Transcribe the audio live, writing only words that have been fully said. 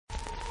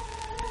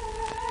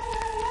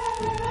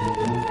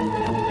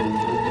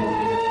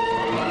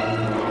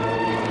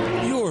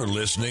You're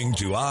listening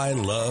to I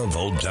Love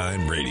Old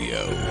Time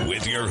Radio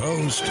with your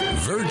host,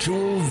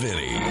 Virtual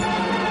Vinny.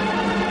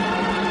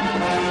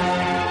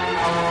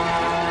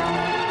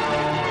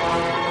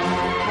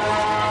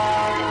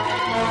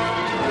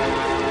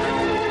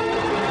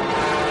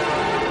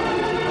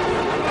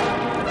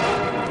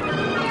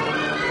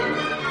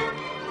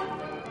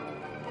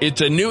 It's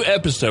a new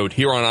episode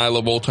here on I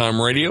Love Old Time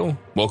Radio.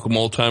 Welcome,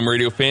 Old Time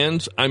Radio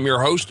fans. I'm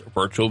your host,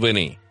 Virtual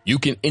Vinny. You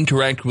can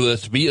interact with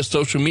us via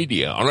social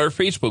media on our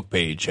Facebook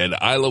page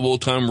at I Love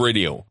Old Time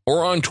Radio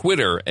or on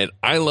Twitter at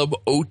I Love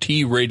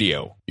OT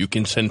Radio. You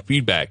can send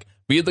feedback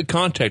via the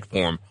contact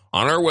form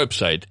on our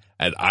website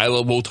at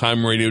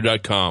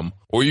iloveoldtimeradio.com,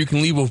 or you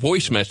can leave a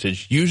voice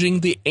message using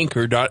the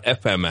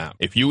Anchor.fm app.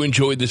 If you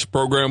enjoyed this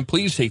program,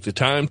 please take the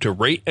time to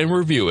rate and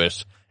review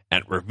us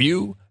at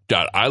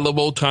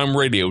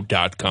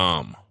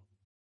review.iloveoldtimeradio.com.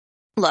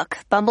 Look,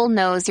 Bumble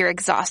knows you're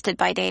exhausted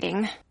by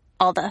dating.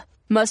 All the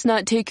must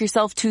not take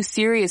yourself too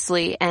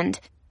seriously and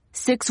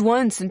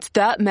 6'1" since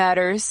that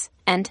matters.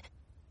 And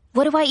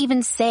what do I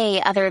even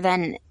say other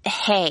than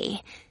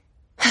hey?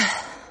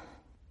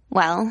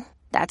 Well,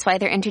 that's why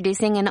they're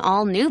introducing an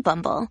all-new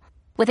Bumble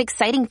with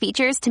exciting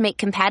features to make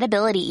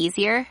compatibility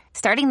easier,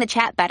 starting the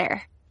chat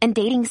better, and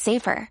dating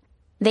safer.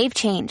 They've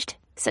changed,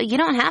 so you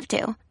don't have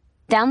to.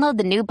 Download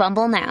the new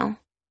Bumble now.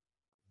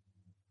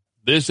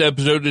 This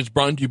episode is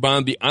brought to you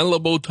by the I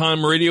Love Old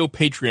Time Radio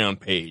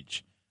Patreon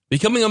page.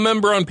 Becoming a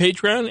member on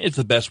Patreon is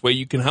the best way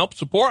you can help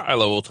support I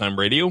Love Old Time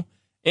Radio.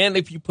 And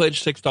if you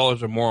pledge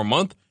 $6 or more a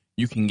month,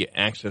 you can get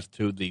access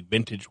to the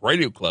Vintage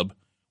Radio Club,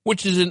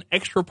 which is an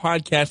extra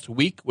podcast a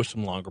week with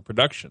some longer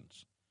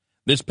productions.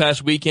 This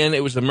past weekend,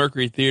 it was the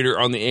Mercury Theater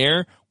on the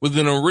air with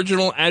an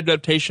original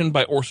adaptation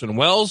by Orson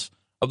Welles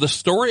of the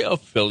story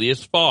of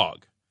Phileas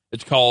Fogg.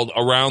 It's called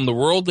Around the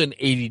World in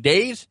 80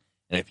 Days,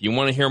 and if you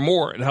want to hear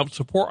more and help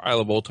support I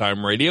Love Old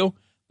Time Radio,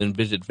 then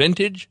visit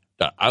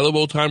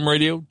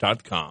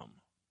vintage.iloveoldtimeradio.com.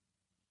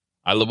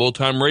 I Love Old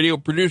Time Radio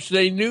produces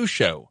a new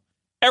show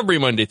every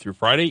Monday through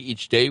Friday,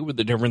 each day with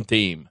a different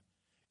theme.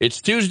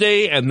 It's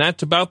Tuesday, and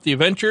that's about the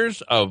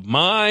adventures of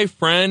my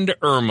friend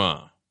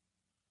Irma.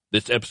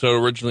 This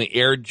episode originally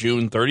aired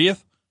June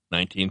 30th,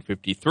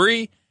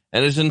 1953,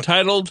 and is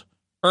entitled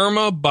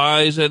Irma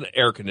Buys an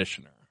Air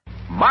Conditioner.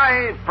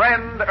 My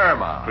Friend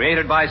Irma.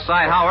 Created by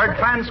Cy Howard,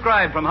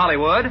 transcribed from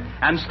Hollywood,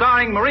 and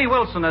starring Marie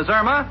Wilson as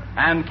Irma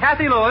and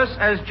Kathy Lewis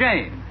as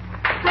Jane.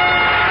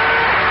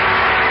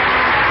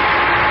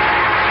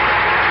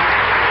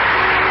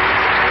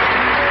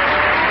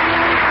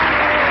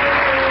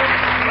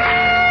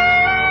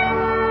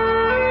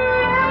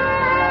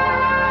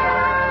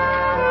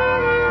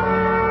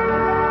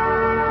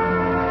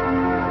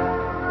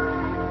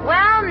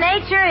 Well,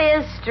 nature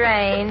is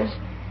strange.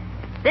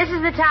 This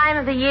is the time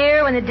of the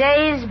year when the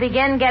days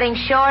begin getting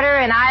shorter,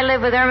 and I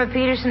live with Irma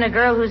Peterson, a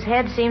girl whose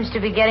head seems to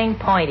be getting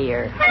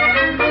pointier.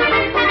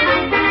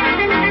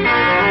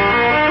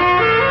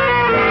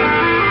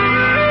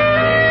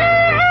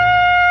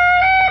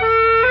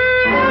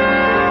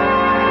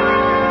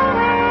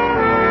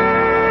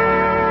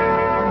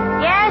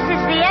 Yes,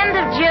 it's the end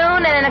of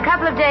June, and in a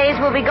couple of days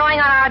we'll be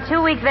going on our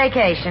 2-week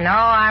vacation. Oh,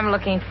 I'm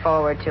looking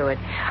forward to it.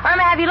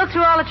 Irma, have you looked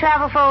through all the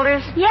travel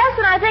folders? Yes,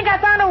 and I think I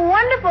found a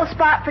wonderful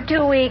spot for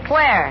 2 weeks.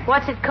 Where?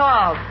 What's it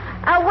called?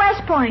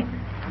 West Point.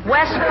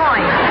 West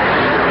Point.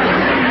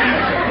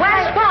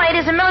 West Point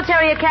is a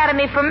military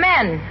academy for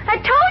men. I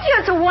told you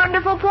it's a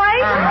wonderful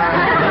place.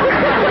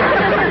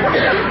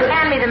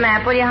 Hand me the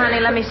map, will you, honey?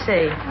 Let me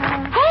see.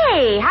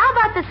 Hey, how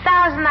about the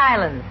Thousand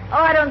Islands?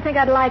 Oh, I don't think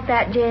I'd like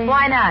that, Jane.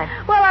 Why not?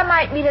 Well, I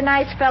might meet a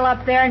nice fella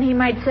up there, and he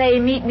might say,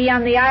 meet me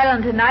on the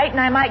island tonight, and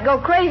I might go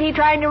crazy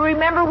trying to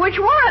remember which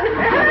one.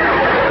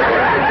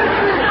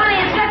 Honey,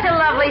 it's such a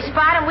lovely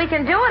spot, and we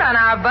can do it on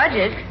our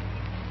budget.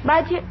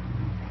 Budget?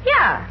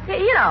 Yeah,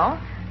 you know,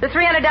 the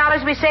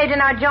 $300 we saved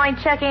in our joint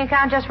checking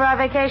account just for our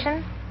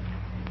vacation.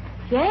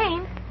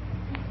 Jane?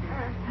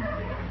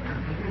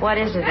 What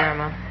is it,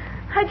 Irma?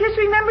 I just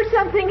remembered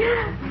something.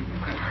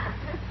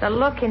 The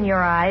look in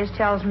your eyes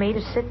tells me to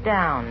sit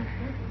down.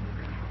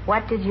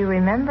 What did you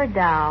remember,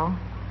 doll?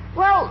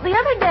 Well, the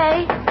other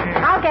day...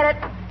 I'll get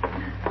it.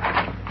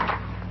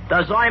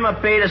 Does Irma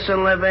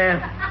Peterson live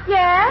here?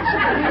 Yes?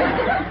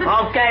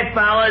 Okay,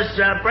 fellas,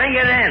 bring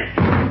it in.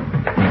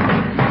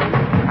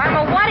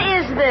 Irma, what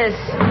is this?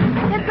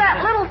 It's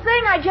that little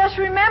thing I just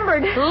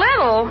remembered.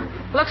 Little?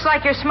 Looks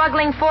like you're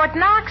smuggling Fort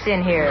Knox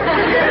in here. Oh,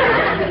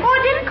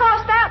 it didn't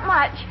cost that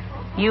much.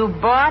 You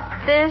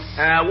bought this?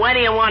 When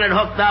do you want it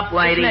hooked up,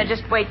 lady?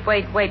 Just wait.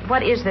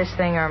 What is this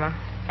thing, Irma?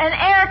 An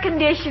air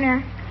conditioner.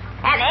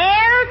 An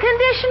air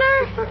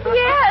conditioner?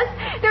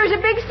 Yes. There was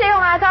a big sale,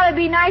 and I thought it'd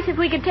be nice if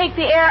we could take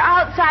the air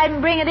outside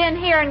and bring it in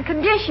here and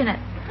condition it.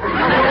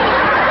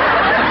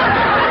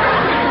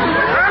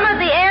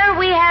 Irma, the air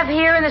we have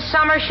here in the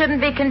summer summer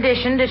shouldn't be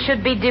conditioned. It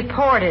should be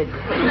deported.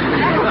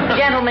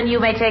 Gentlemen, you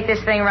may take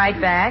this thing right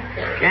back.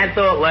 Can't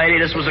do it, lady.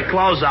 This was a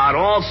closeout.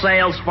 All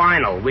sales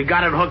final. We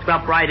got it hooked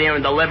up right here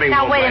in the living room.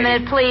 Now, wait a lady.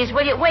 minute, please.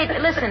 Will you wait?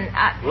 Listen.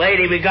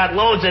 Lady, we got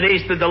loads of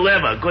these to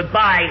deliver.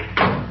 Goodbye.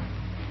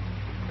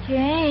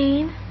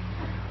 Jane,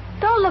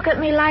 don't look at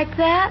me like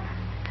that.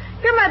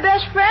 You're my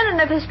best friend,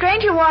 and if a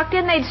stranger walked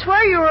in, they'd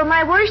swear you were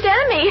my worst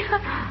enemy.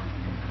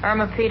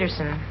 Irma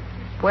Peterson,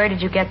 where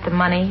did you get the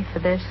money for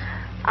this?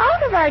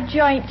 Out of our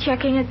joint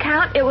checking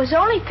account, it was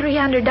only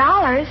 $300.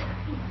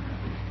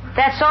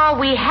 That's all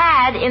we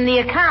had in the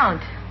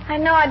account. I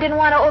know I didn't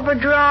want to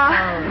overdraw.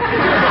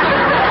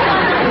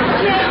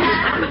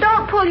 Jane,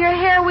 don't pull your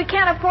hair. We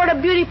can't afford a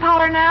beauty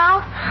parlor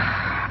now.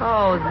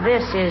 Oh,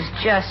 this is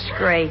just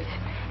great.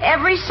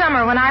 Every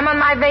summer when I'm on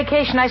my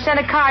vacation, I send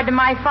a card to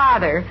my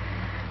father.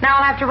 Now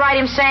I'll have to write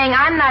him saying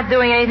I'm not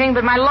doing anything,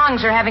 but my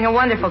lungs are having a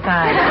wonderful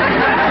time.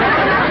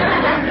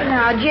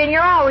 Now, Jane,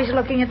 you're always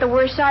looking at the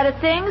worst side of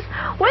things.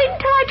 Wait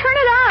until I turn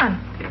it on.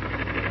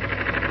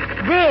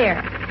 There.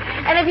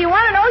 And if you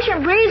want an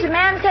ocean breeze, the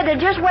man said to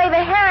just wave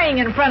a herring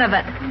in front of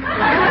it.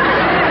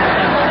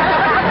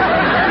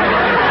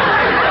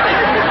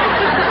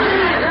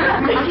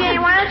 Jane,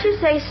 why don't you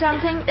say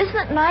something? Isn't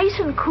it nice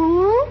and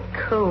cool?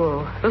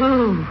 Cool.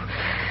 Ooh.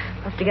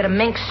 I'll have to get a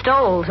mink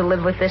stole to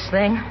live with this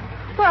thing.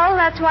 Well,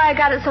 that's why I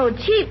got it so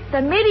cheap.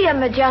 The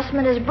medium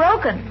adjustment is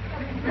broken.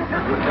 Wait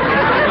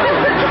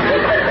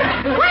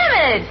a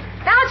minute.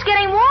 Now it's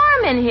getting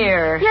warm in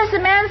here. Yes, the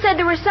man said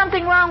there was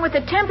something wrong with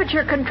the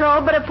temperature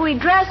control, but if we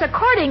dress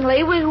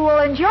accordingly, we will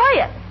enjoy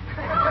it.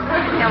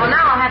 Yeah, well,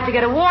 now I'll have to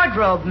get a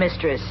wardrobe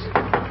mistress.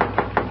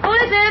 Who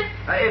is it?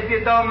 If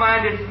you don't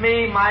mind, it's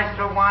me,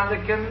 Maestro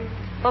Wanderkin.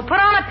 Well, put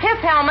on a pith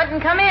helmet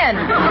and come in.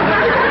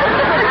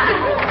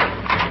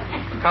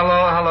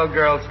 Hello,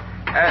 girls.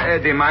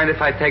 Do you mind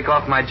if I take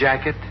off my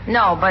jacket?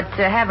 No, but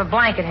have a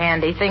blanket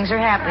handy. Things are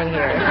happening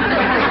here.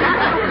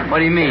 What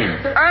do you mean?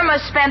 Irma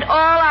spent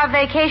all our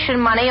vacation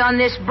money on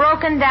this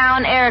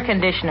broken-down air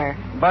conditioner.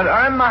 But,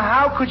 Irma,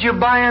 how could you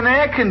buy an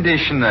air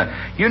conditioner?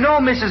 You know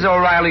Mrs.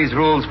 O'Reilly's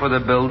rules for the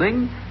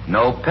building.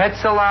 No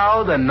pets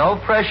allowed and no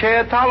fresh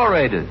air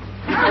tolerated.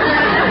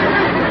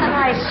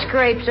 I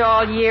scraped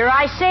all year.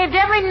 I saved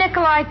every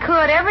nickel I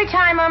could. Every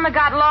time Irma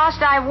got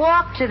lost, I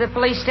walked to the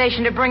police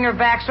station to bring her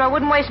back so I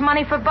wouldn't waste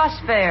money for bus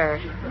fare.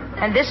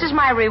 And this is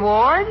my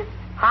reward?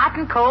 Hot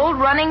and cold,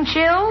 running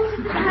chilled?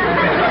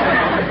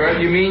 Well,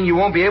 you mean you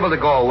won't be able to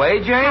go away,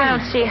 Jane? I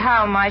don't see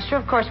how, Maestro.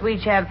 Of course, we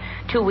each have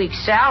 2 weeks'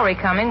 salary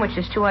coming, which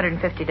is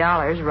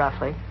 $250,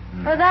 roughly.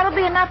 Well, that'll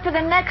be enough for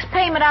the next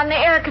payment on the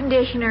air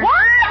conditioner.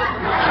 What?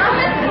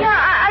 Yeah,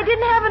 I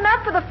didn't have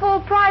enough for the full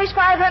price,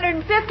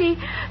 $550,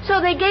 so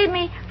they gave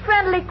me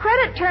friendly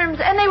credit terms,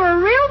 and they were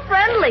real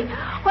friendly.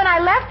 When I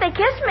left, they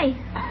kissed me.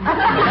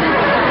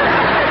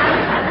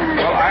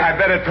 Well, I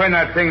better turn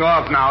that thing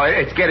off now.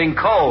 It's getting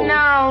cold.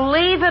 No,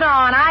 leave it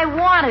on. I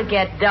want to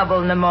get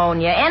double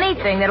pneumonia.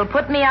 Anything that'll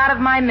put me out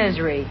of my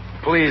misery.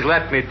 Please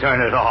let me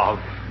turn it off.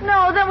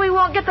 No, then we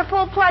won't get the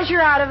full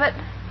pleasure out of it.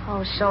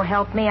 Oh, so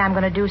help me, I'm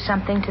going to do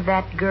something to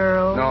that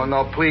girl.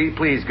 No,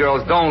 please,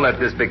 girls, don't let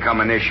this become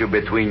an issue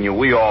between you.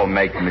 We all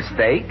make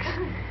mistakes.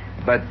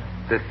 But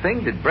the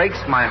thing that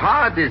breaks my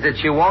heart is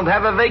that you won't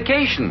have a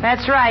vacation.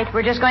 That's right.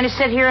 We're just going to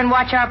sit here and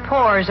watch our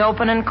pores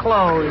open and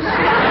close.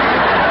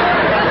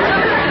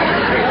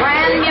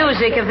 Grand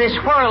music of this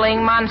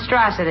whirling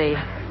monstrosity.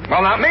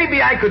 Well, now,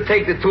 maybe I could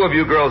take the two of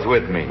you girls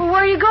with me. Well,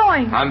 where are you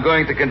going? I'm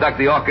going to conduct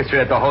the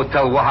orchestra at the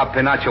Hotel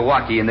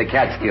Wahapenachawaki in the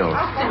Catskills.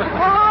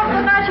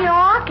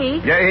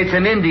 Wahapenachawaki? Yeah, it's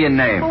an Indian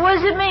name. Well, what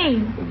does it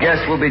mean?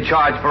 Guests will be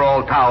charged for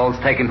all towels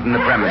taken from the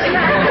premises.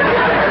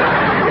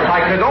 If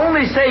I could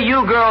only say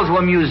you girls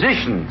were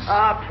musicians.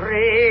 A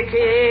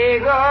pretty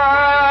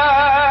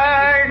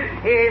girl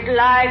is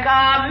like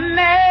a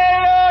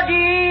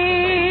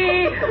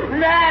melody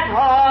that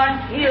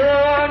haunts you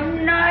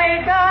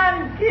night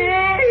and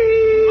day.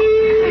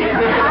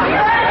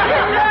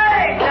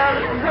 Like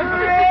the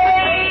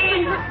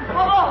rain of a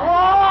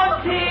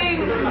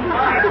haunting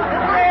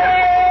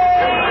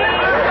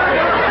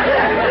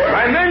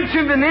I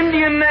mentioned an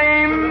Indian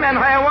name and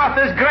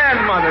Hiawatha's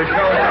grandmother,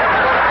 so...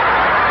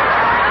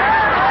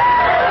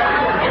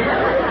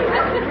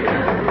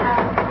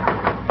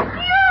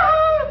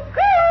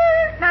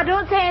 Now,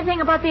 don't say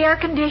anything about the air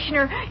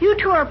conditioner. You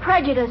two are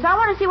prejudiced. I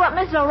want to see what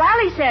Mrs.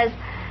 O'Reilly says.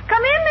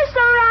 Come in, Miss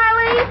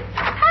O'Reilly.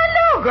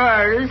 Hello,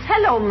 girls.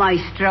 Hello,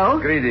 Maestro.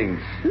 Greetings.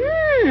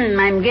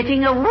 I'm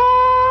getting a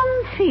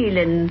warm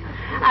feeling.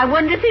 I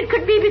wonder if it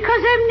could be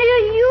because I'm near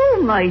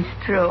you,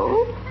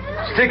 Maestro.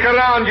 Stick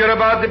around. You're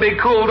about to be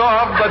cooled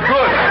off, but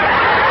good.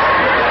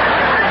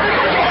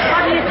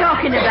 What are you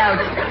talking about?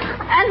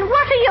 And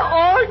what are you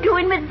all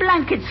doing with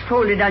blankets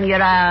folded on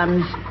your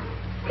arms?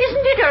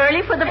 Isn't it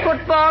early for the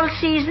football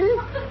season?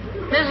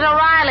 Mrs.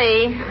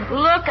 O'Reilly,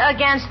 look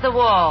against the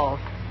wall.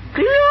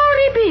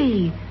 Glory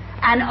be.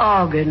 An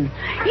organ.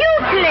 You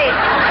play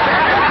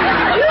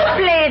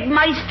it,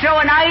 maestro,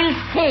 and I'll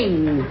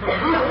sing.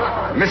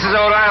 Mrs.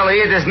 O'Reilly,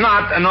 it is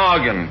not an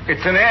organ.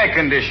 It's an air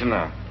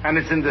conditioner. And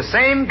it's in the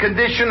same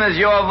condition as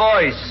your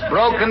voice,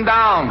 broken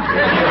down.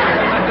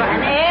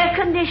 An air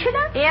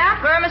conditioner? Yeah,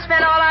 Irma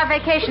spent all our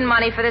vacation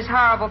money for this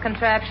horrible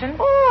contraption.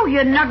 Oh,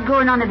 you're not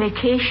going on a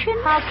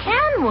vacation? How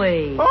can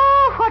we?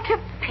 Oh, what a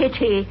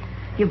pity.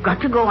 You've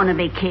got to go on a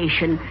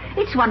vacation.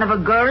 It's one of a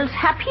girl's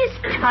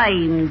happiest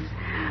times.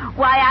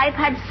 Why, I've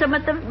had some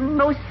of the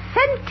most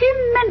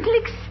sentimental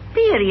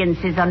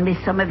experiences on my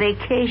summer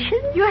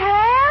vacation. You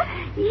have?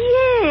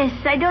 Yes,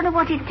 I don't know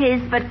what it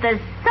is, but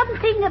there's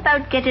something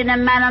about getting a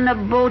man on a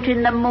boat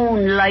in the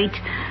moonlight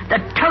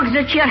that tugs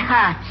at your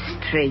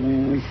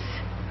heartstrings.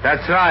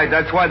 That's right.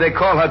 That's why they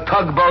call her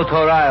Tugboat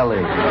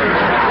O'Reilly.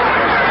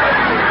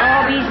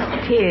 Oh, be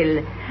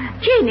still.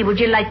 Janie, would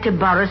you like to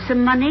borrow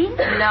some money?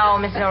 No,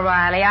 Miss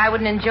O'Reilly. I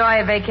wouldn't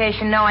enjoy a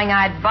vacation knowing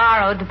I'd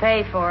borrowed to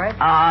pay for it.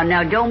 Oh,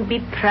 now, don't be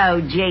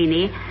proud,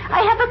 Janie.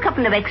 I have a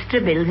couple of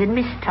extra bills in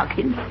my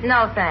stocking.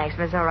 No, thanks,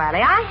 Miss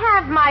O'Reilly. I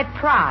have my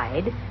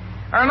pride.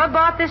 Irma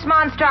bought this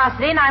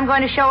monstrosity, and I'm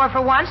going to show her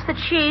for once that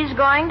she's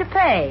going to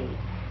pay.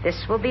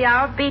 This will be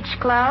our beach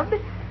club.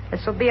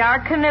 This will be our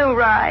canoe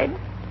ride.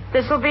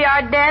 This will be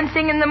our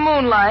dancing in the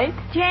moonlight.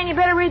 Jane, you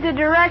better read the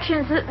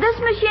directions. This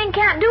machine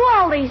can't do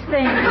all these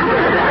things.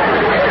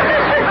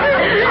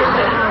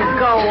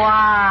 Go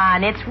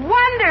on. It's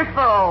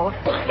wonderful.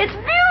 It's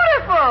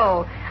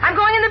beautiful. I'm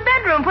going in the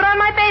bedroom, put on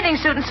my bathing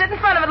suit, and sit in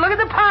front of it. Look at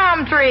the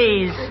palm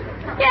trees.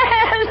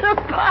 Yes, the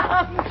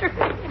palm trees.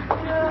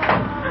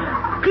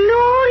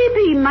 Glory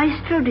be,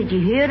 Maestro. Did you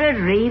hear her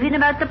raving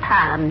about the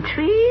palm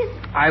trees?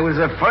 I was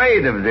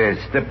afraid of this.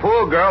 The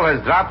poor girl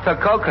has dropped her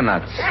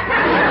coconuts.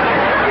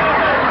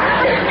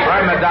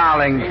 Irma,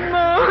 darling.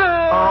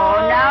 Oh,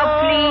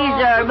 now, please,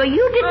 Irma.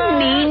 You didn't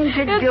mean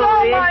to do it. It's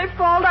all my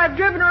fault. I've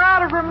driven her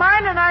out of her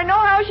mind, and I know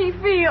how she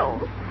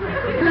feels.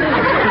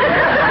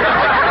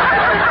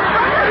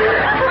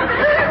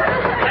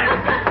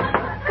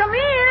 Come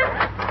in.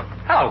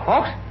 Hello,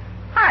 folks.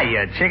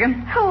 Hi,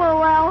 chicken.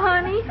 Hello, Al,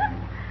 honey.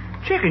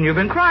 Chicken, you've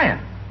been crying.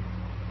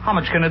 How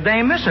much can a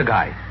dame miss a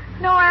guy?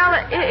 No, Al,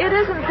 it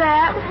isn't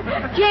that.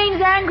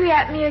 Jane's angry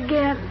at me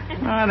again.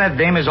 That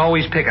dame is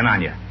always picking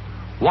on you.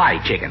 Why,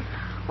 chicken?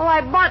 Well,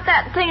 I bought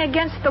that thing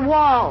against the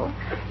wall.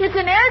 It's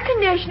an air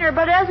conditioner,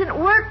 but it doesn't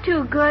work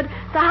too good.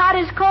 The hot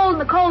is cold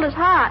and the cold is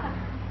hot.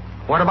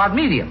 What about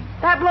medium?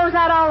 That blows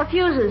out all the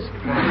fuses.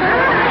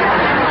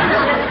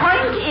 The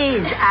point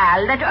is,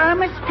 Al, that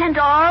Irma spent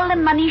all the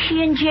money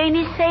she and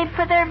Janie saved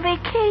for their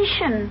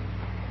vacation.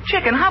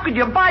 Chicken, how could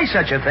you buy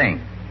such a thing?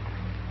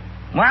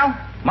 Well,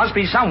 must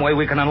be some way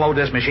we can unload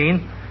this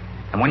machine.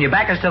 And when you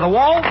back us to the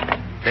wall,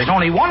 there's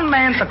only one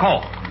man to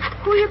call.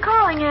 Who are you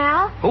calling,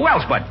 Al? Who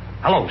else but?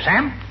 Hello,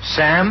 Sam?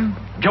 Sam?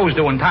 Joe's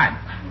doing time.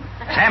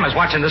 Sam is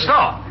watching the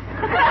store.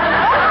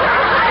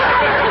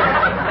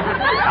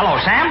 Hello,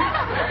 Sam?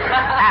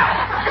 Al.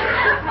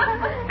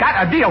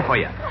 Got a deal for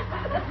you.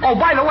 Oh,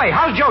 by the way,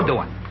 how's Joe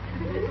doing?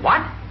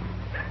 What?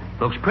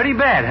 Looks pretty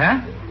bad,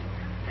 huh?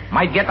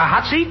 Might get the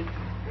hot seat?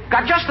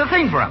 Got just the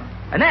thing for him.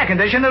 An air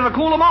conditioner to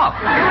cool him off.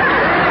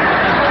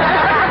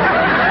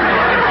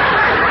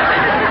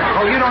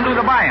 Oh, you don't do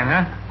the buying,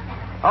 huh?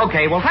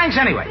 Okay, well, thanks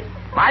anyway.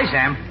 Bye,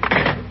 Sam.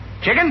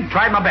 Chicken,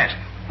 tried my best.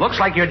 Looks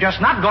like you're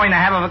just not going to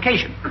have a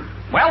vacation.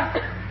 Well,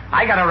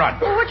 I gotta run.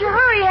 Well, what's your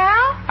hurry,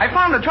 Al? I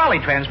found the trolley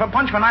transfer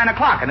punch for 9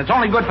 o'clock, and it's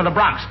only good for the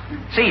Bronx.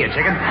 See you,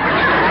 chicken.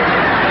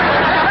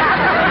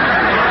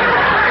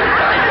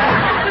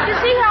 Did you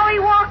see how he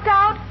walked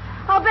out?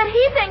 I'll bet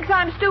he thinks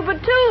I'm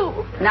stupid,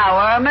 too. Now,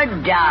 Irma,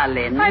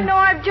 darling. I know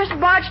I've just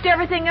botched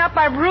everything up.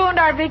 I've ruined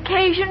our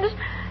vacations.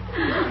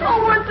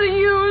 Oh, what's the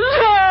use?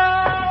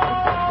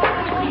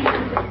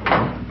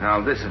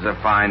 Now, this is a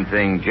fine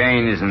thing.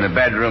 Jane is in the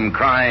bedroom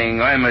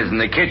crying. Irma's in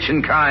the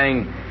kitchen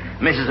crying.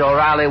 Mrs.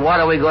 O'Reilly, what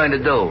are we going to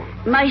do?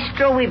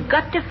 Maestro, we've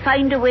got to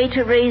find a way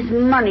to raise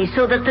money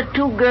so that the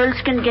two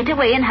girls can get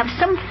away and have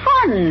some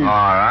fun.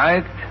 All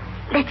right.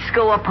 Let's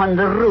go up on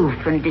the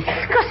roof and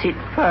discuss it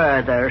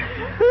further.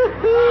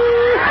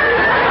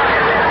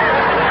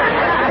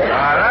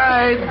 All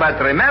right, but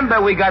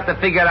remember, we got to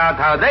figure out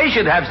how they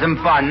should have some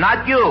fun,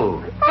 not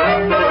you.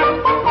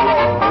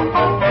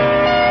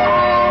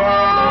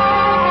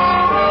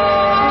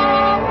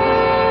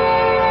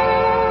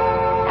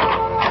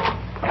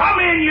 Come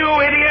in,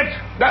 you idiot!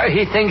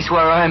 He thinks we're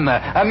Irma.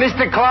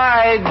 Mr.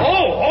 Clyde.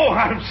 Oh,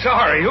 I'm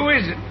sorry. Who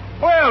is it?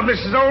 Well,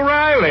 Mrs.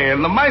 O'Reilly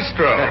and the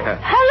maestro.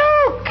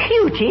 Hello,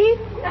 cutie.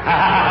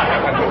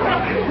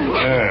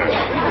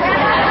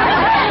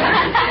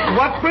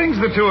 What brings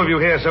the two of you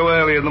here so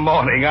early in the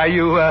morning? Are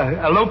you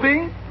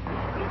eloping?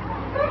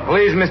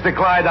 Please, Mr.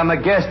 Clyde, I'm a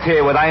guest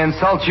here. Would I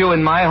insult you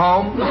in my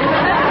home?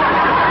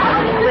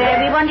 Well,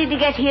 we wanted to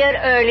get here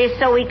early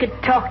so we could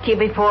talk to you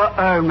before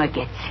Irma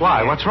gets here.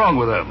 Why? What's wrong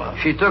with Irma?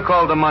 She took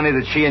all the money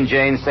that she and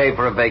Jane saved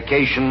for a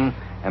vacation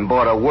and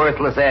bought a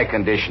worthless air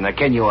conditioner.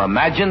 Can you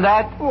imagine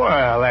that?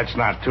 Well, that's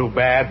not too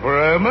bad for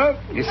Irma.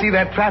 You see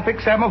that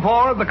traffic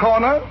semaphore at the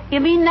corner? You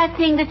mean that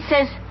thing that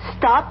says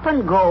stop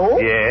and go?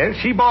 Yes,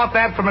 she bought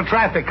that from a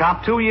traffic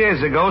cop 2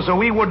 years ago so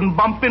we wouldn't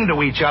bump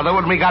into each other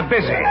when we got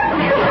busy.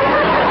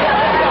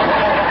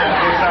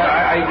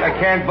 I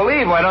can't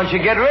believe. Why don't you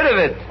get rid of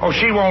it? Oh,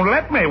 she won't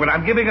let me. When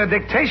I'm giving a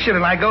dictation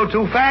and I go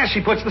too fast,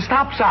 she puts the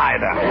stop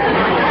sign up.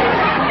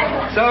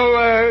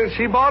 So,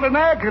 she bought an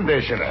air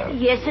conditioner.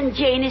 Yes, and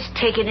Jane is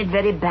taking it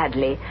very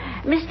badly.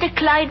 Mr.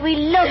 Clyde, we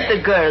love the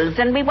girls,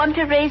 and we want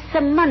to raise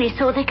some money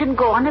so they can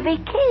go on a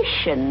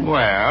vacation.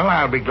 Well,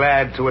 I'll be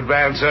glad to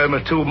advance Irma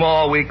 2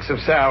 more weeks of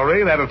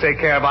salary. That'll take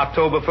care of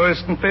October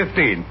 1st and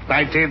 15th,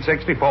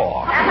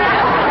 1964.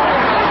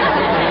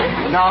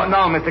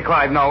 No, Mr.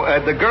 Clyde, no.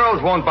 The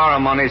girls won't borrow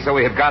money, so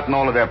we have gotten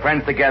all of their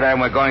friends together,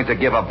 and we're going to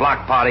give a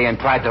block party and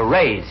try to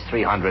raise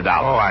 $300.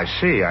 Oh, I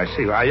see. Are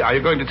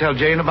you going to tell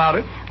Jane about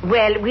it?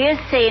 Well, we're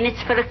saying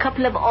it's for a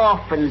couple of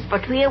orphans,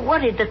 but we are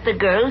worried that the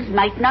girls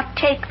might not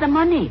take the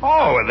money.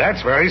 Oh, well,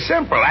 that's very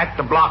simple. At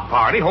the block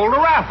party, hold a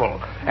raffle.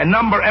 And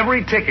number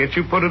every ticket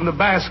you put in the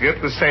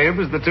basket the same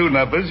as the 2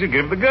 numbers you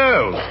give the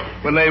girls.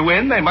 When they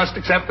win, they must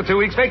accept the 2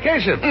 weeks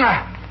vacation.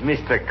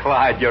 Mr.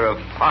 Clyde, you're a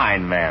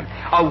fine man.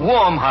 A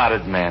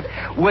warm-hearted man.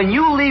 When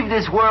you leave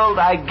this world,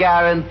 I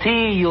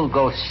guarantee you'll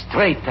go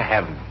straight to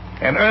heaven.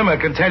 And Irma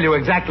can tell you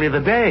exactly the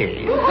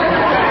day.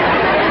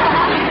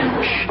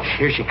 Shh,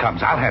 here she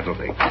comes. I'll handle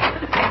things.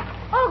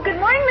 Oh, good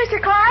morning, Mr.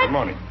 Clyde. Good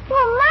morning.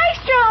 Well,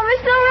 Maestro,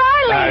 Mr.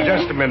 O'Reilly.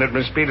 Just a minute,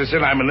 Miss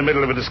Peterson. I'm in the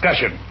middle of a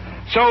discussion.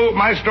 So,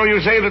 Maestro, you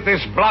say that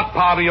this block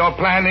party you're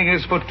planning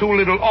is for 2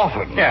 little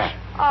orphans? Yeah.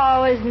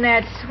 Oh, isn't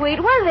that sweet?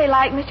 What are they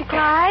like, Mr.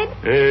 Clyde?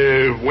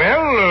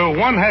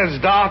 One has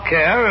dark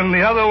hair, and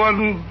the other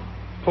one,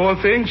 poor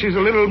thing, she's a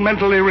little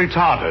mentally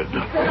retarded.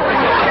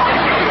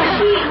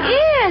 She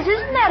is.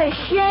 Isn't that a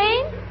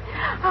shame?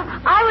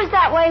 I was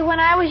that way when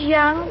I was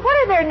young. What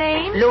are their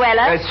names?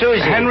 Luella?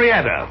 Susie.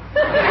 Henrietta.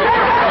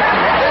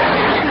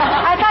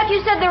 I thought you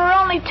said there were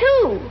only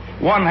 2.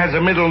 One has a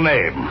middle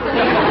name.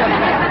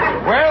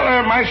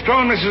 Well,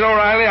 Maestro and Mrs.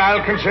 O'Reilly,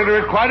 I'll consider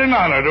it quite an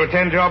honor to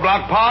attend your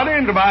block party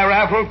and to buy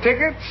raffle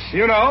tickets.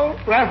 You know,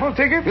 raffle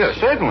tickets? Yes,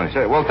 certainly.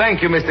 Well,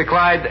 thank you, Mr.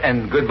 Clyde,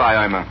 and goodbye,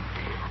 Irma.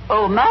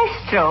 Oh,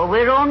 Maestro,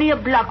 we're only a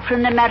block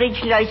from the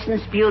Marriage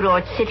License Bureau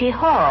at City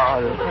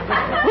Hall.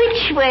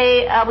 Which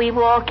way are we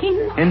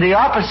walking? In the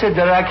opposite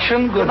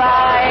direction.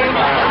 Goodbye.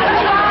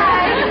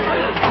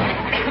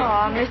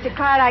 Oh, Mr.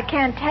 Clyde, I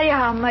can't tell you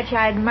how much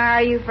I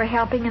admire you for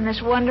helping in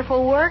this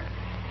wonderful work.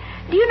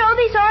 Do you know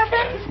these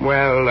orphans?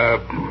 Well,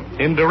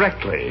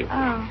 indirectly.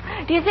 Oh.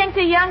 Do you think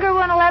the younger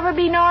one will ever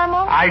be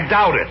normal? I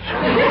doubt it.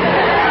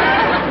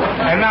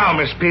 And now,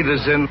 Miss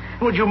Peterson,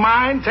 would you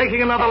mind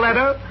taking another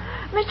letter?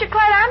 Mr.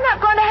 Clyde, I'm not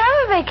going to have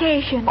a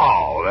vacation.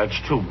 Oh, that's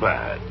too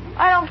bad.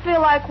 I don't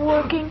feel like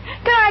working.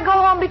 Can I go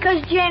home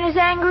because Jane is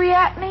angry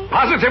at me?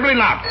 Positively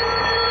not.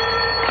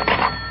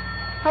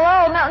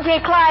 Hello, Milton J.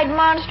 Clyde,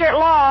 Monster at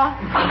Law.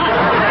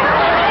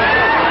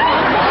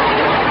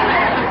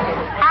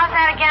 How's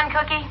that again,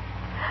 Cookie?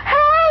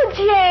 Hello,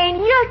 Jane.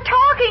 You're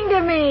talking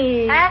to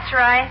me. That's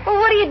right. Well,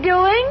 what are you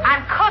doing?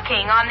 I'm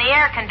cooking on the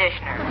air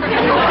conditioner.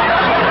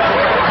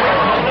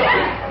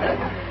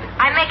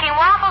 I'm making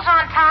waffles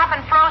on top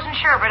and frozen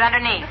sherbet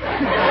underneath.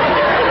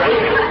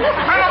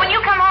 Irma, when you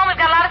come home, we've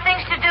got a lot of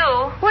things to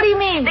do. What do you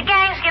mean? The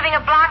gang's giving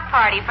a block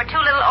party for 2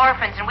 little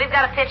orphans, and we've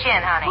got to pitch in,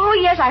 honey. Oh,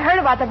 yes, I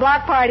heard about the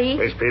block party.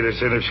 Miss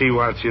Peterson, if she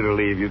wants you to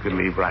leave, you can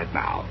leave right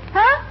now.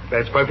 Huh?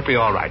 That's perfectly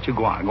all right. You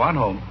go on. Go on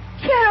home.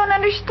 Gee, I don't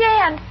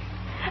understand.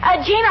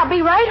 Jane, I'll be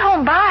right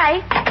home.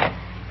 Bye.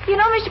 You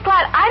know, Mr.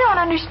 Clyde, I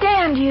don't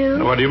understand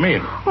you. What do you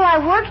mean? Well,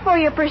 I worked for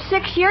you for 6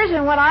 years,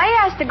 and when I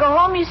asked to go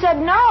home, you said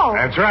no.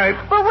 That's right.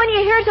 But when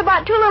you hear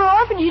about 2 little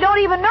orphans you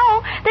don't even know,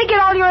 they get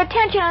all your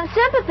attention and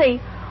sympathy.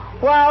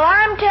 Well,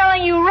 I'm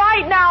telling you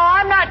right now,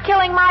 I'm not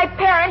killing my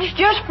parents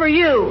just for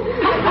you.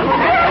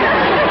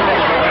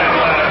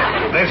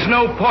 There's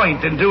no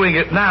point in doing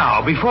it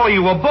now. Before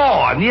you were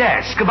born,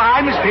 yes.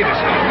 Goodbye, Miss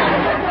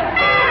Peterson.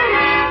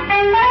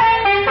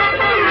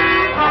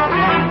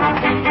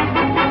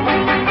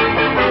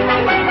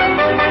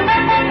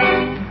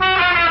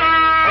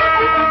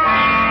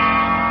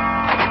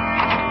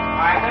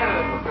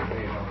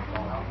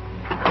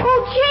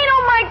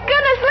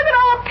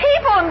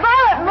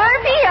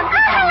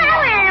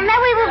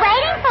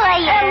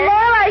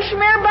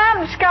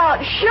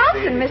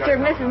 Schultz and Mr.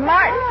 and Mrs.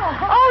 Martin.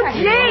 Oh,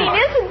 Jane,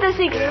 isn't this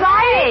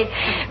exciting?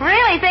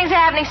 Really, things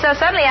are happening so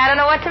suddenly, I don't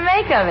know what to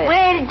make of it.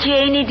 Well,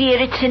 Janie, dear,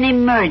 it's an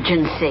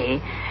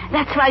emergency.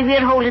 That's why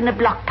we're holding a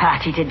block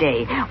party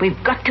today. We've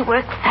got to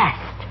work fast.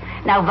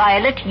 Now,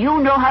 Violet,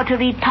 you know how to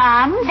read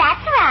palms?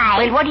 That's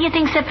right. Well, what do you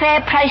think's a fair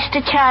price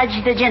to charge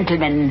the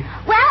gentleman?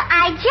 Well,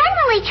 I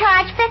generally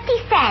charge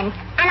 50 cents,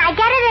 and I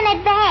get it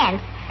in advance.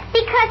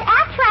 Because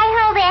after I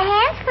hold their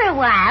hands for a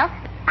while,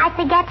 I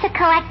forget to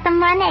collect the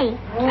money.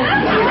 Well,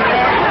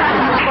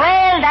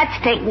 that's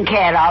taken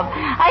care of.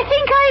 I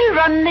think I'll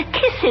run the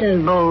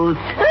kissing booth.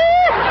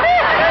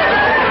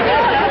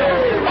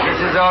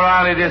 Mrs. Mrs.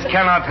 O'Reilly, this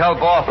cannot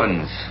help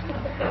orphans.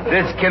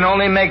 This can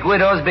only make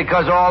widows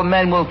because all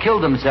men will kill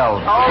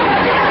themselves. Oh,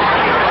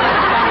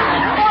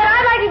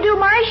 I'd like to do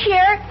my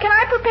share. Can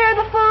I prepare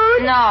the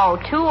food? No,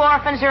 2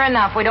 orphans are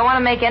enough. We don't want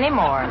to make any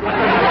more.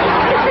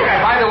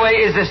 By the way,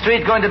 is the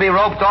street going to be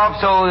roped off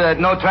so that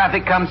no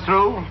traffic comes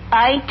through?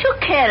 I took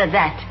care of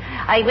that.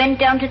 I went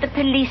down to the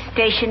police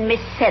station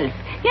myself.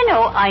 You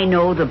know, I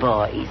know the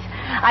boys.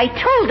 I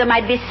told them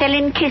I'd be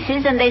selling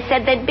kisses, and they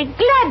said they'd be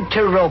glad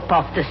to rope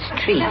off the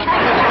street.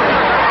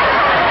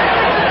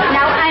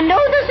 Now, I know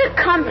there's a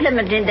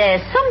compliment in there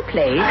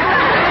someplace.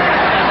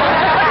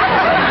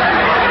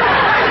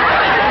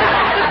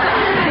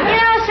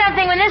 You know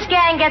something? When this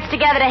gang gets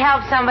together to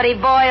help somebody,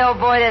 boy, oh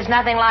boy, there's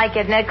nothing like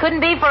it. And it couldn't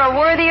be for a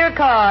worthier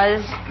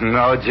cause.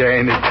 No,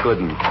 Jane, it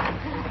couldn't.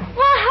 Well,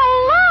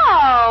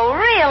 hello.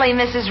 Really,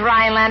 Mrs.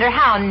 Rhinelander,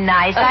 how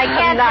nice. I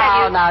can't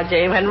tell you. Now,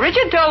 Jane, when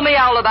Richard told me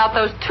all about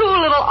those 2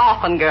 little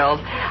orphan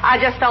girls, I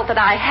just felt that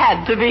I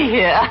had to be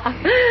here.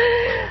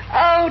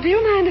 Oh, do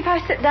you mind if I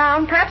sit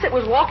down? Perhaps it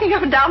was walking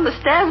up and down the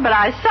stairs, but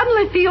I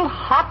suddenly feel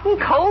hot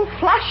and cold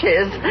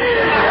flushes.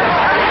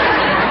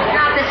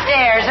 Not the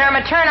stairs.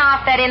 Irma, turn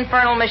off that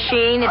infernal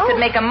machine. It could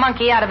make a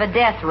monkey out of a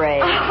death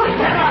ray.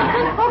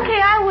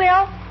 Okay, I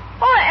will.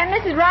 Oh, and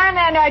Mrs.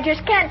 Rhinelander, I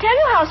just can't tell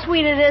you how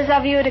sweet it is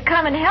of you to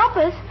come and help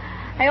us.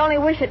 I only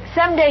wish that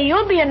someday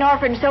you'll be an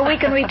orphan so we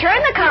can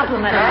return the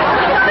compliment.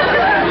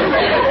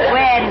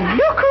 Well,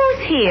 look who's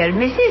here,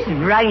 Mrs.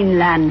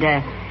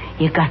 Rhinelander.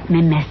 You got my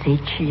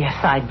message? Yes,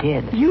 I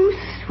did. You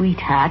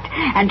sweetheart.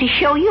 And to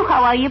show you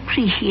how I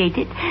appreciate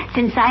it,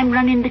 since I'm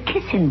running the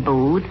kissing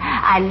booth,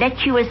 I'll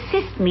let you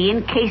assist me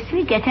in case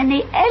we get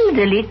any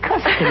elderly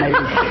customers.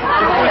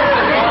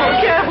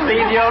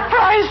 Kathleen, you're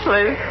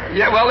priceless.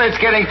 Yeah, well, it's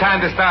getting time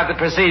to start the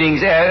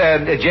proceedings.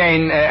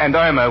 Jane and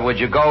Irma, would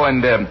you go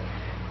and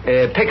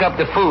pick up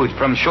the food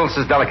from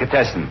Schultz's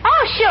Delicatessen?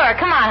 Oh, sure.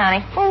 Come on, honey.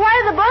 Well, why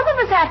do the both of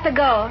us have to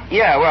go?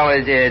 Yeah, well,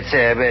 it's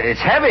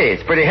heavy.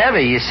 It's pretty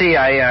heavy. You see,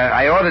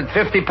 I ordered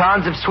 50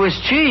 pounds of Swiss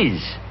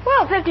cheese.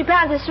 Well, 50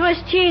 pounds of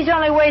Swiss cheese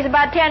only weighs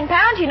about 10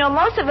 pounds. You know,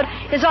 most of it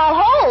is all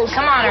holes.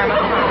 Come on, Irma.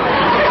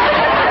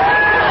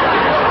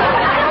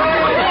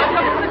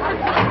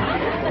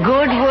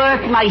 Good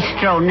work,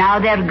 Maestro. Now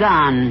they're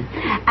gone.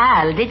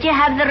 Al, did you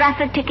have the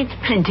raffle tickets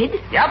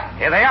printed? Yep,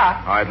 here they are.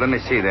 All right, let me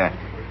see there.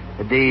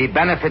 The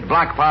benefit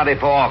block party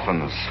for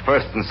orphans.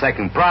 First and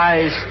second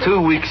prize, 2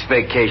 weeks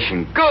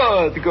vacation.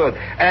 Good.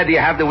 Do you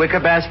have the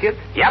wicker basket?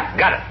 Yep,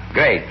 got it.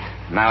 Great.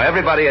 Now,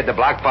 everybody at the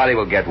block party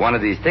will get one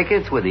of these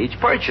tickets with each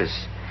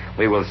purchase.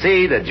 We will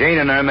see that Jane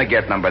and Irma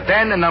get number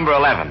 10 and number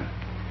 11.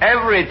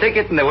 Every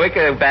ticket in the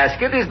wicker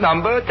basket is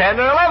number 10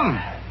 or 11.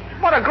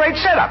 What a great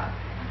setup.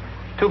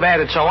 Too bad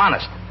it's so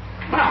honest.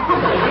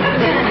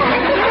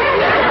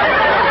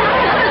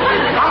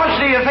 How much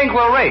do you think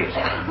we'll raise?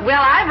 Well,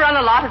 I've run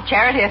a lot of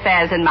charity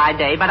affairs in my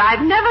day, but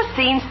I've never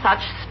seen such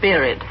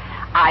spirit.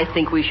 I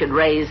think we should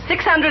raise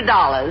 $600.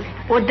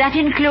 Would that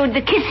include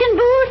the kissing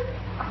booth?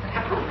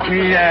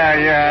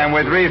 Yeah, and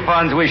with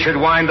refunds, we should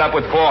wind up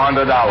with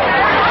 $400. Now,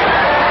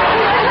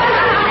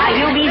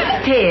 you be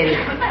still.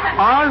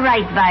 All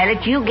right,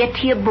 Violet, you get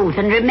to your booth.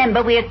 And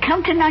remember, we're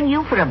counting on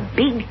you for a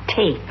big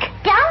take.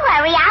 Don't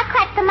worry, I'll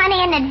collect the money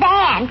in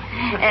advance.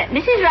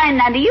 Mrs.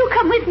 Rhinelander, you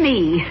come with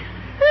me.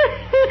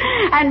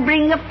 And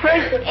bring a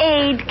first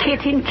aid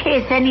kit in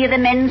case any of the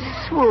men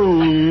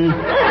swoon.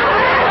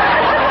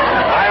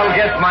 I'll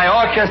get my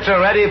orchestra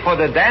ready for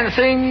the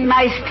dancing.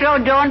 Maestro,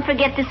 don't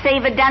forget to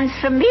save a dance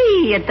for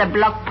me at the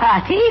block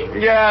party.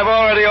 Yeah, I've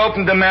already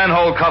opened the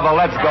manhole cover.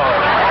 Let's go.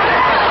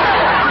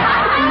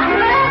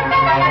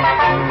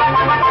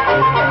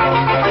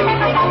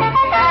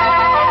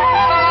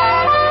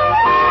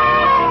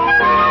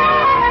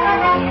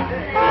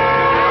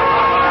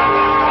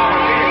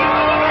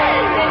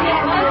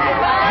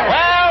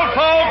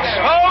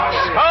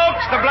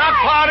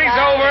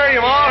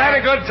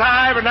 Good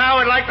time, and now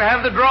we'd like to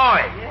have the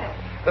drawing.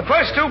 The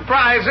first 2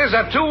 prizes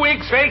are 2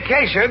 weeks'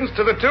 vacations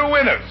to the 2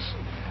 winners.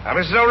 Now,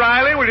 Mrs.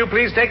 O'Reilly, will you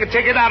please take a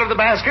ticket out of the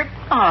basket?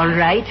 All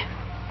right.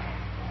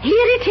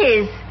 Here it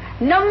is.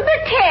 Number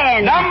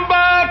 10.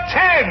 Number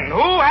 10.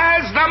 Who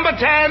has number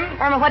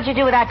 10? Irma, what'd you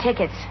do with our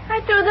tickets?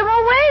 I threw them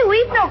away.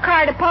 We've no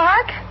car to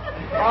park.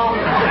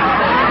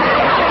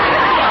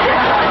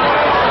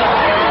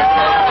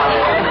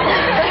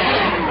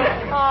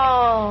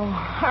 Oh,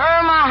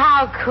 Irma,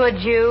 how could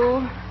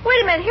you? Wait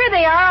a minute. Here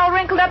they are, all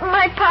wrinkled up in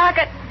my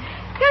pocket.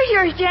 Here's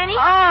yours, Jenny.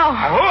 Oh.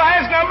 Who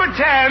has number 10?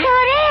 Here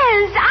it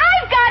is.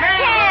 I've got 10.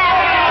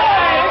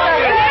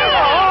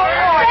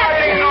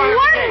 That's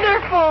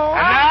wonderful.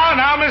 And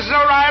now, Mrs.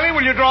 O'Reilly,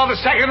 will you draw the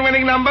second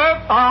winning number?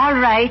 All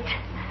right.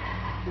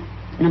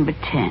 Number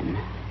 10.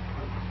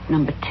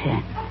 Number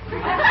 10.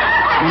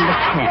 Number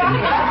 10.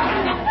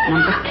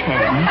 Number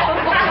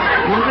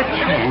 10. Number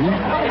 10.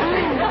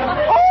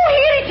 Oh,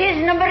 here it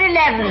is, number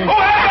 11. Who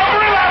has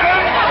number 11?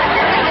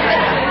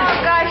 Oh,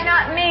 gosh,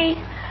 not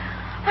me.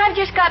 I've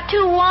just got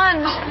 2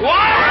 ones.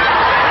 What?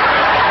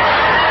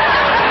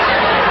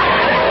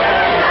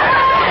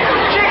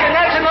 Chicken,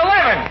 that's an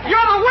 11.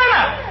 You're the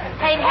winner.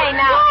 Hey,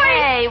 now,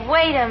 hey. Hey,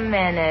 wait a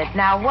minute.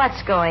 Now,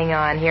 what's going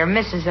on here?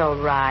 Mrs.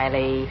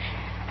 O'Reilly.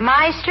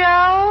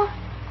 Maestro?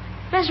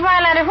 Miss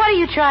Rylander, what are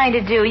you trying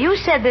to do? You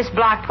said this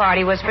block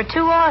party was for 2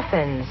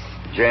 orphans.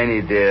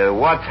 Janie, dear,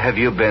 what have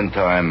you been to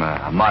Irma?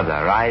 A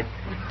mother, right?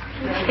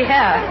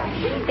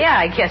 Yeah,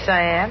 I guess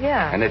I am,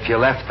 yeah. And if you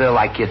left her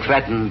like you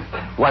threatened,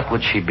 what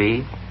would she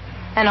be?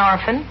 An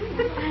orphan.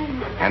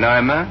 And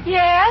Irma?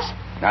 Yes?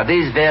 Now,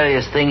 these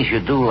various things you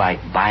do, like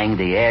buying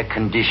the air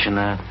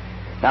conditioner.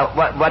 Now,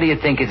 what do you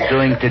think it's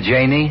doing to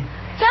Janie?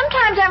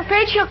 Sometimes I'm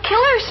afraid she'll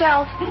kill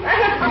herself.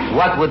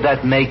 What would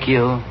that make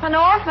you? An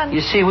orphan. You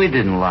see, we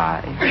didn't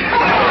lie.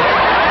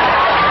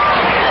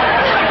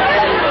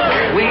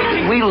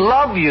 We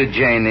love you,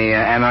 Janie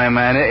and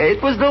Irma.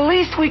 It was the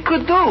least we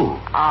could do.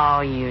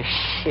 Oh, you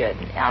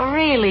shouldn't. Oh,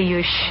 really,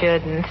 you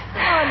shouldn't.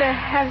 Oh, to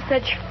have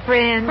such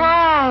friends.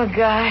 Oh,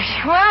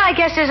 gosh. Well, I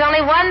guess there's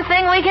only one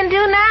thing we can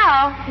do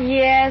now.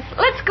 Yes.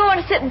 Let's go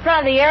and sit in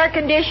front of the air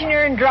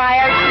conditioner and dry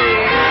our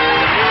tears.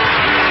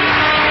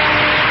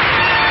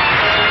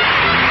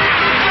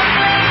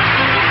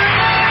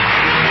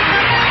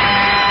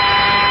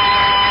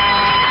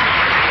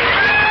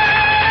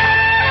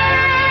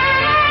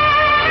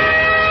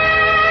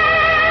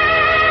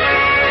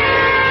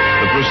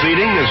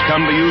 Proceeding has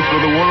come to you through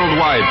the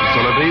worldwide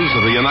facilities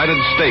of the United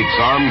States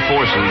Armed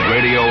Forces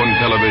Radio and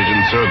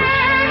Television Service.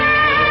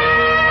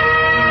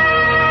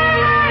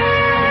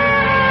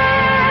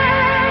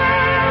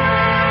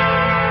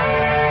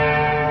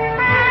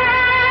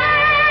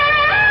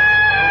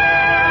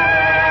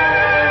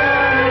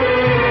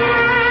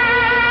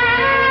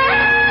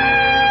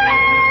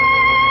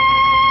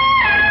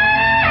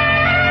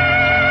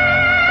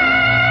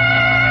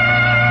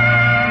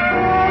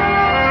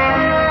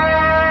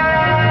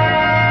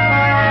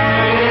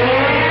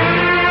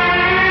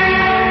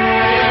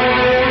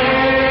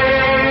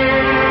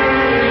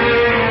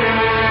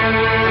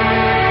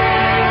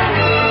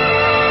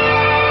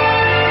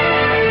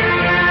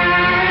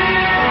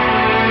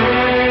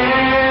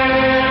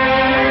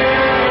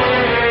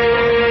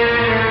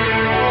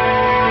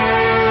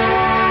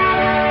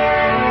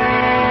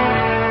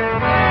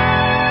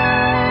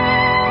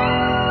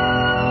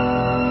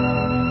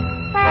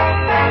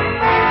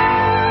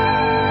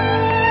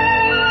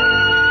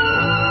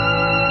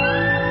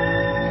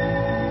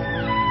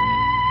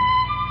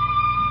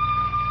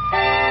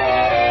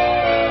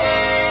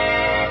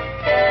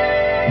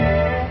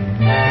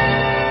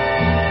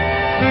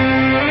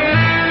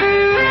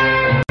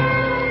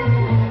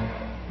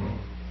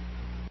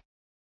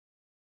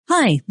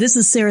 Hi, this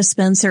is Sarah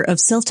Spencer of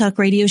Self Talk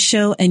Radio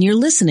Show, and you're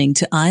listening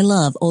to I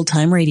Love Old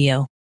Time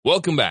Radio.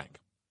 Welcome back.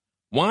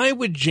 Why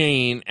would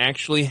Jane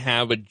actually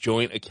have a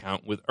joint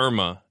account with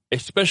Irma,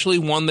 especially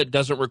one that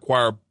doesn't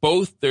require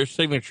both their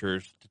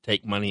signatures to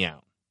take money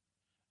out?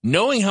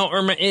 Knowing how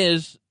Irma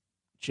is,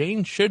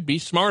 Jane should be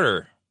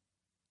smarter.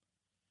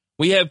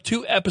 We have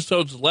 2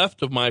 episodes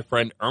left of My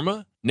Friend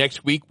Irma.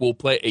 Next week, we'll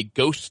play a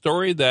ghost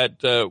story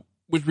that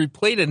was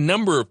replayed a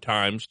number of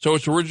times, so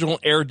its original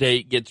air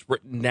date gets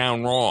written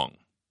down wrong.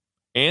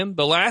 And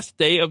the last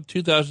day of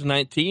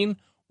 2019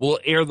 will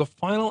air the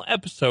final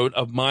episode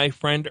of My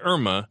Friend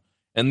Irma,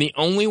 and the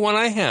only one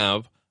I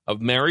have of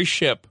Mary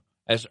Shipp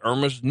as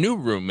Irma's new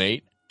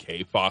roommate,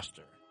 Kay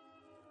Foster.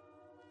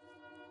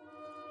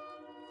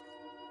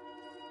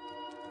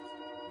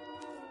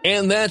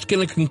 And that's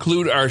going to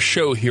conclude our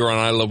show here on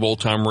I Love Old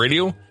Time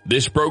Radio.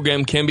 This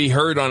program can be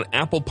heard on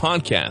Apple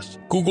Podcasts,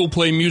 Google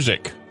Play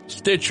Music,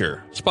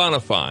 Stitcher,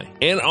 Spotify,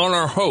 and on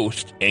our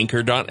host,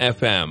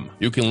 Anchor.fm.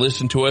 You can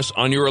listen to us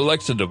on your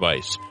Alexa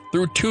device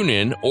through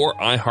TuneIn or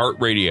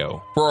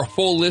iHeartRadio. For a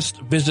full list,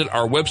 visit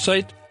our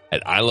website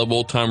at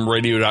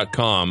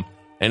iloveoldtimeradio.com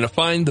and to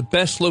find the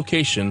best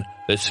location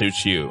that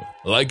suits you.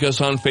 Like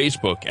us on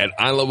Facebook at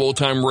I Love Old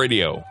Time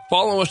Radio.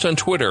 Follow us on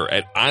Twitter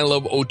at I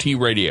Love OT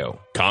Radio.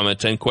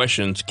 Comments and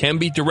questions can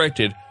be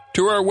directed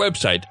to our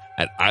website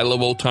at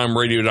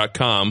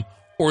iloveoldtimeradio.com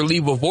or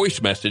leave a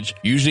voice message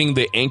using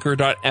the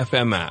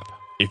Anchor.fm app.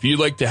 If you'd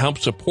like to help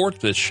support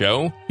this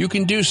show, you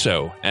can do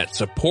so at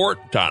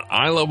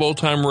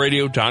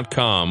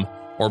support.iloveoldtimeradio.com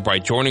or by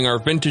joining our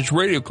Vintage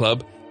Radio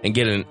Club and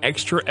get an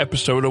extra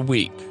episode a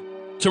week.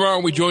 Tomorrow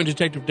we join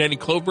Detective Danny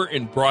Clover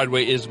in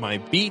Broadway Is My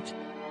Beat,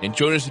 and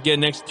join us again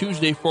next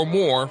Tuesday for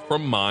more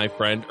from My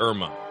Friend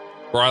Irma.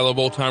 For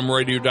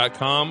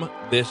iloveoldtimeradio.com,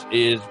 this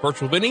is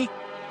Virtual Vinny,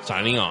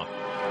 signing off.